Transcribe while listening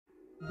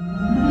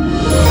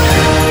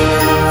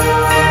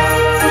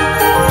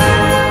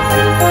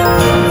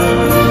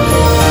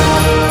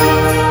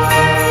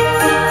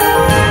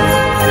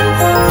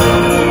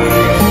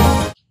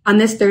On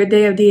this third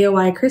day of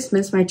DIY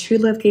Christmas, my true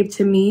love gave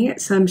to me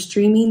some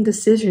streaming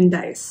decision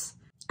dice.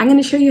 I'm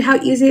going to show you how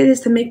easy it is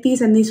to make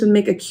these, and these would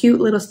make a cute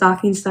little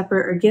stocking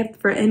stuffer or gift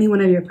for any one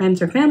of your friends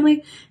or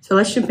family. So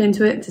let's jump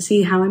into it to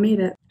see how I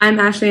made it. I'm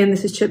Ashley and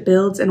this is Chip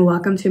Builds, and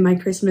welcome to my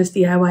Christmas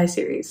DIY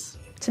series.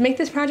 To make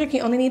this project, you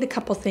only need a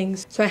couple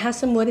things. So I have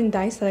some wooden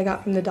dice that I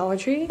got from the Dollar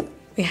Tree.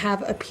 We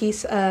have a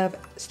piece of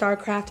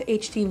StarCraft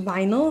HD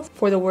vinyl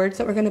for the words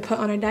that we're going to put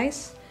on our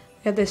dice.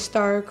 We have this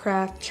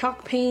StarCraft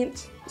chalk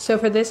paint. So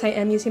for this, I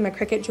am using my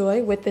Cricut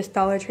Joy with this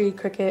Dollar Tree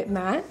Cricut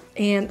mat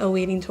and a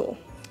weighting tool.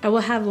 I will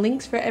have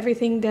links for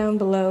everything down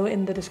below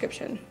in the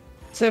description.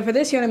 So for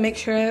this, you want to make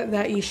sure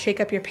that you shake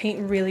up your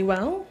paint really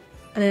well.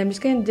 And then I'm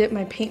just going to dip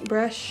my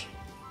paintbrush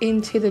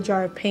into the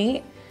jar of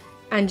paint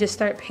and just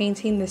start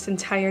painting this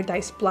entire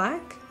dice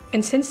black.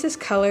 And since this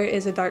color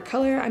is a dark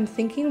color, I'm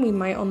thinking we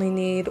might only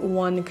need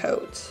one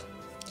coat.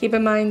 Keep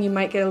in mind you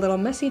might get a little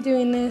messy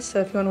doing this, so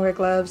if you want to wear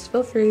gloves,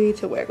 feel free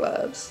to wear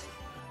gloves.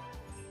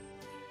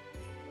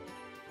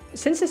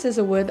 Since this is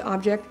a wood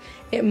object,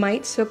 it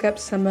might soak up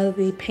some of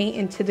the paint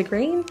into the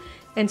grain,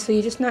 and so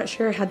you're just not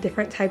sure how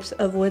different types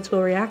of woods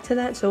will react to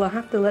that, so we'll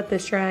have to let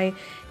this dry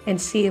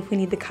and see if we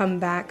need to come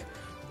back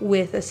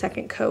with a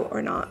second coat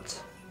or not.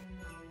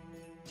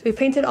 So we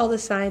painted all the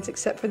sides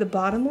except for the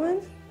bottom one.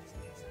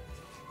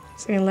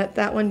 So I'm gonna let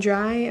that one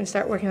dry and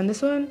start working on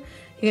this one.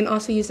 You can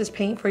also use this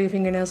paint for your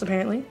fingernails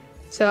apparently.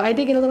 So I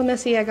did get a little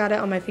messy, I got it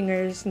on my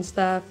fingers and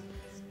stuff,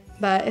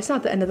 but it's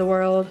not the end of the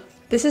world.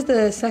 This is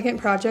the second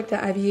project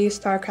that I've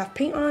used StarCraft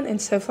paint on,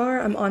 and so far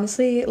I'm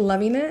honestly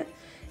loving it,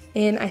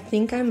 and I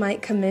think I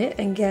might commit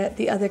and get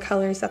the other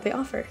colors that they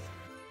offer.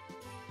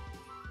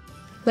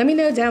 Let me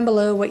know down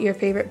below what your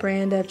favorite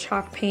brand of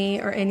chalk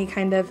paint or any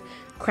kind of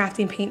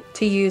crafting paint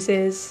to use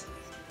is.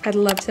 I'd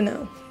love to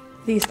know.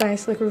 These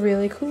dice look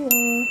really cool.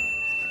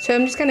 So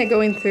I'm just kind of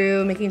going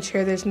through, making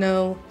sure there's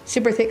no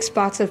super thick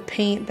spots of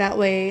paint, that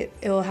way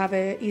it will have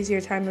an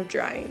easier time of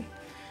drying.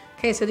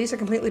 Okay, so these are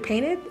completely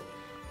painted,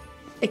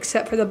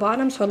 except for the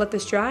bottom, so I'll let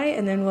this dry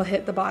and then we'll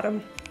hit the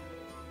bottom.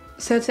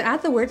 So to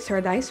add the words to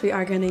our dice, we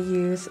are going to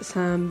use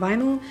some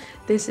vinyl.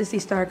 This is the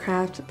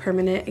StarCraft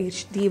Permanent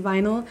HD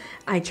vinyl.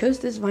 I chose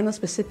this vinyl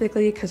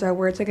specifically because our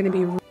words are going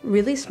to be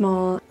really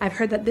small. I've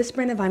heard that this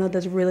brand of vinyl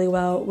does really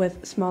well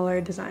with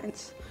smaller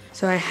designs.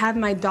 So I have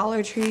my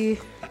Dollar Tree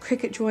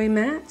Cricut Joy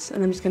mats,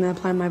 and I'm just going to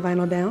apply my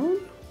vinyl down.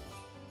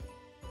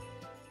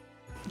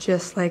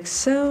 Just like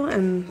so,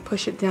 and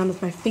push it down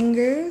with my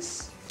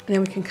fingers. And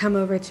then we can come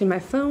over to my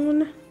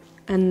phone,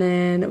 and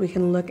then we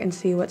can look and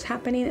see what's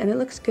happening. And it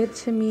looks good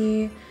to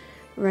me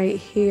right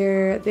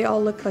here. They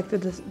all look like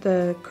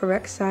the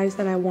correct size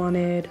that I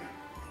wanted.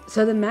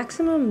 So the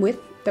maximum width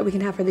that we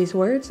can have for these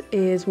words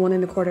is 1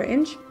 1/4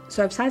 inch.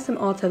 So I've sized them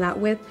all to that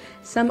width.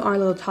 Some are a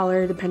little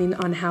taller depending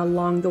on how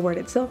long the word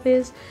itself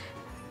is.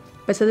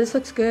 But so this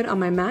looks good on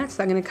my mat,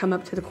 so I'm gonna come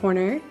up to the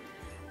corner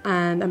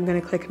and I'm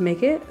gonna click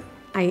make it.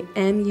 I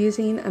am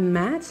using a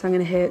mat, so I'm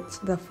gonna hit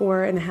the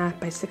 4.5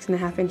 by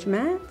 6.5 inch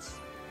mats.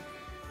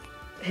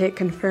 Hit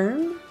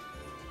confirm.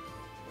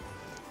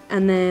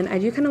 And then I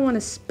do kind of want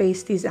to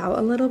space these out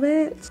a little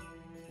bit,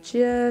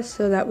 just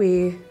so that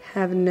we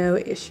have no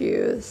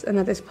issues and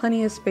that there's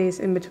plenty of space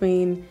in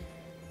between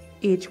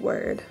each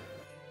word.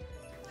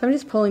 So I'm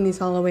just pulling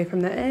these all away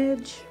from the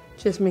edge,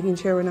 just making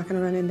sure we're not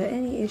going to run into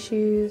any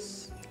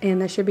issues.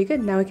 And that should be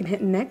good. Now we can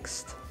hit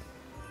next,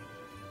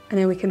 and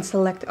then we can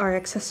select our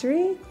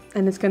accessory,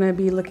 and it's going to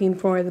be looking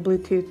for the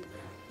Bluetooth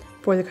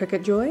for the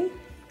Cricut Joy.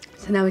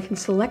 So now we can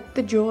select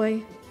the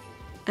Joy,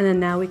 and then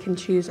now we can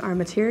choose our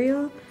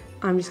material.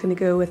 I'm just going to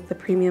go with the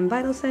premium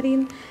vinyl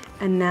setting,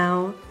 and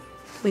now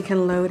we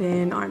can load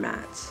in our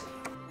mats.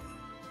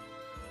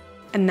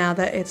 And now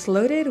that it's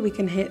loaded, we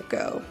can hit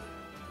go.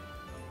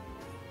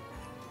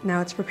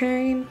 Now it's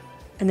preparing,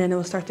 and then it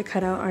will start to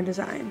cut out our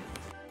design.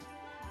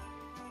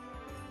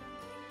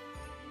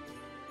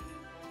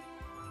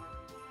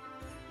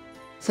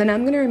 So now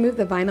I'm going to remove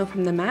the vinyl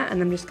from the mat,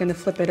 and I'm just going to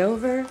flip it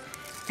over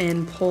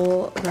and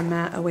pull the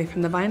mat away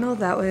from the vinyl.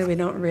 That way we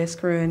don't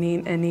risk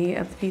ruining any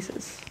of the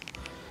pieces.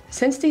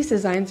 Since these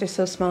designs are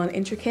so small and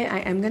intricate,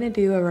 I am going to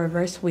do a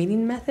reverse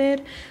weighting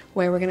method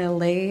where we're going to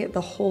lay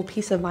the whole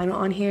piece of vinyl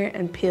on here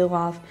and peel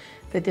off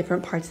the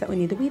different parts that we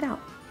need to weed out.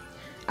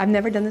 I've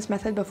never done this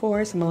method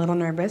before, so I'm a little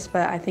nervous,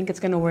 but I think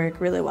it's going to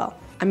work really well.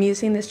 I'm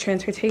using this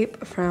transfer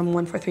tape from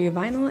 143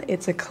 Vinyl.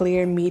 It's a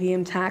clear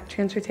medium tack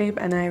transfer tape,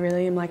 and I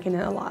really am liking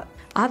it a lot.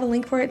 I'll have a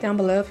link for it down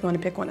below if you want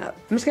to pick one up.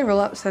 I'm just going to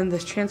roll up some of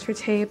this transfer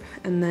tape,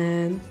 and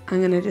then I'm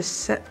going to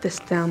just set this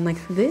down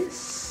like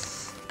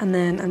this, and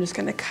then I'm just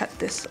going to cut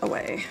this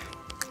away.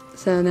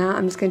 So now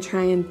I'm just going to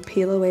try and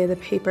peel away the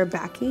paper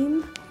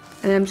backing,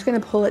 and I'm just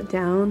going to pull it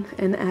down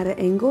and at an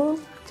angle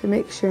to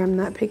make sure I'm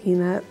not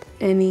picking up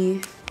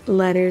any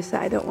letters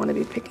that I don't want to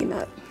be picking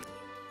up.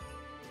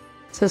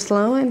 So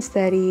slow and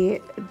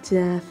steady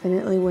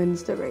definitely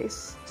wins the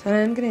race. So what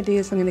I'm going to do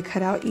is I'm going to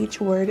cut out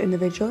each word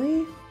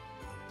individually.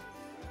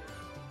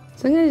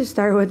 So I'm going to just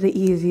start with the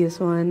easiest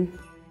one.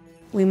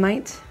 We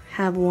might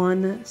have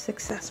one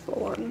successful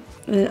one.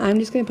 And then I'm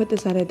just gonna put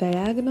this at a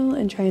diagonal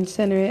and try and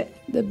center it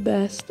the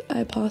best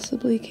I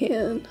possibly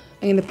can.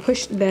 I'm gonna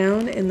push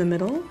down in the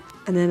middle,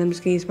 and then I'm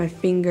just gonna use my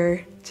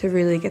finger to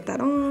really get that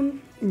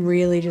on,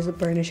 really just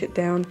burnish it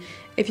down.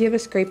 If you have a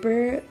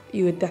scraper,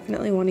 you would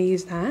definitely wanna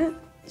use that.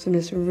 So I'm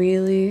just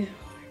really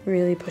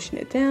pushing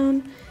it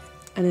down,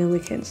 and then we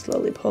can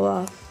slowly pull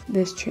off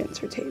this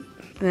transfer tape.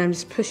 And I'm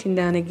just pushing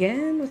down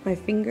again with my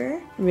finger,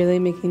 really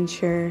making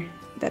sure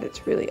that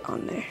it's really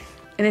on there.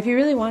 And if you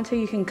really want to,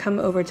 you can come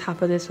over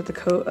top of this with a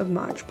coat of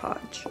Mod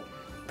Podge.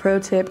 Pro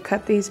tip,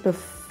 cut these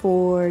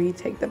before you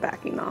take the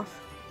backing off.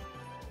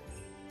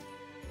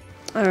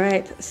 All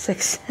right,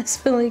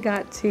 successfully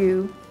got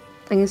two.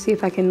 I'm gonna see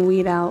if I can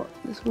weed out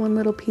this one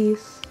little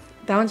piece.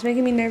 That one's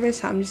making me nervous,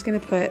 so I'm just gonna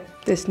put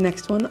this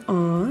next one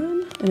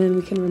on, and then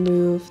we can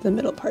remove the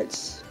middle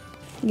parts.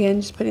 Again,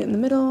 just put it in the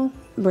middle,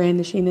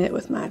 brandishing it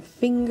with my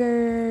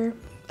finger.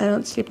 I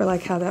don't super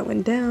like how that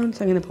went down,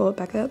 so I'm gonna pull it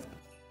back up.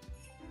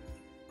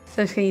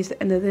 So I'm just gonna use the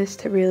end of this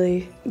to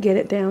really get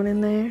it down in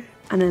there.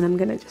 And then I'm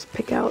gonna just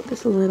pick out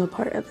this little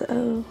part of the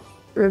O.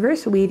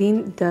 Reverse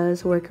weeding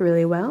does work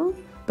really well,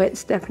 but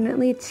it's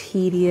definitely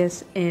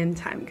tedious and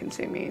time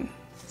consuming.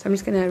 So I'm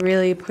just gonna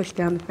really push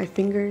down with my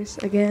fingers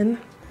again.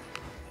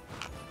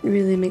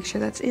 Really make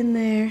sure that's in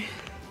there.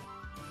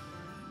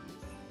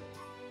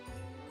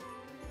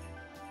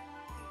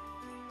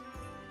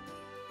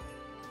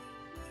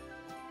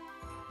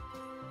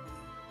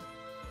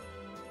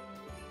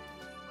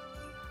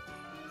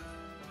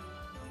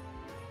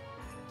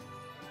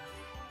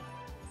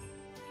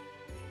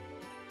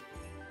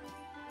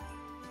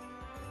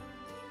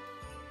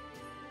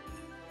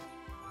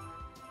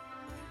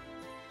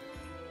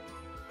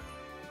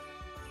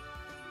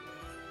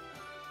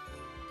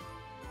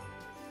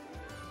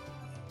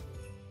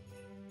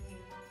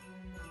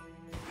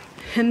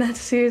 And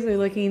that's seriously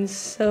looking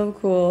so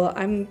cool.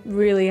 I'm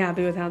really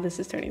happy with how this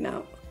is turning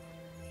out.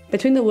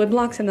 Between the wood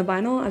blocks and the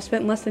vinyl, I've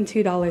spent less than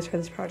 $2 for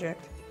this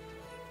project.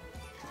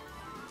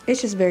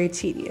 It's just very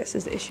tedious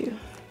is the issue.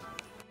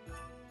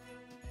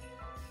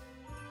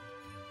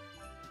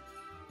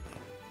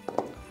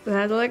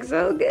 That looks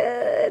so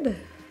good.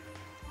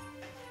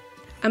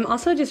 I'm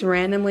also just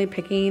randomly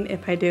picking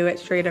if I do it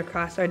straight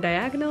across or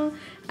diagonal.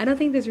 I don't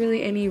think there's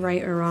really any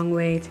right or wrong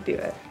way to do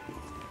it.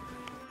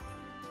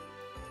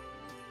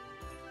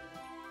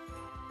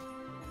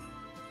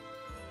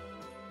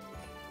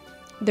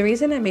 The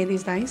reason I made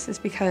these dice is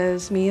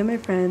because me and my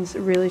friends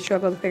really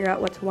struggle to figure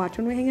out what to watch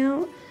when we hang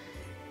out.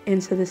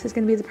 And so this is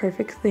gonna be the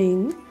perfect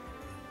thing.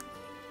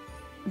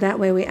 That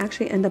way we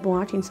actually end up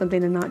watching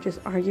something and not just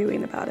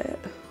arguing about it.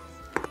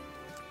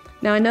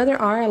 Now I know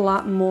there are a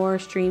lot more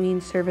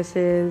streaming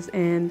services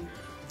and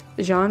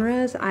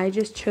genres. I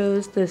just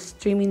chose the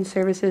streaming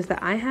services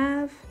that I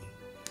have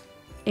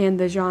and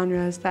the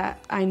genres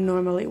that I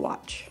normally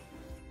watch.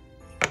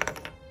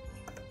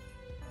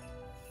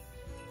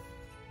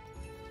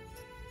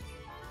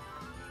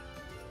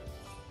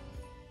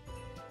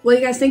 Well,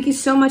 you guys, thank you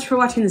so much for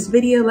watching this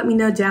video. Let me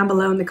know down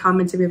below in the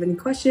comments if you have any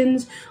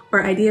questions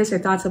or ideas or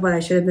thoughts of what I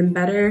should have done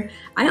better.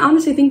 I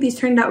honestly think these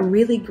turned out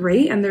really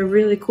great and they're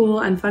really cool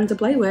and fun to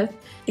play with.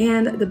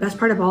 And the best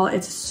part of all,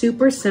 it's a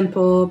super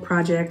simple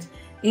project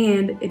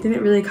and it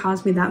didn't really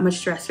cause me that much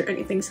stress or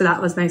anything, so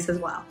that was nice as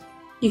well.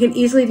 You can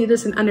easily do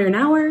this in under an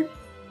hour.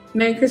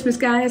 Merry Christmas,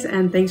 guys,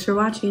 and thanks for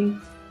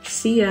watching.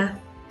 See ya.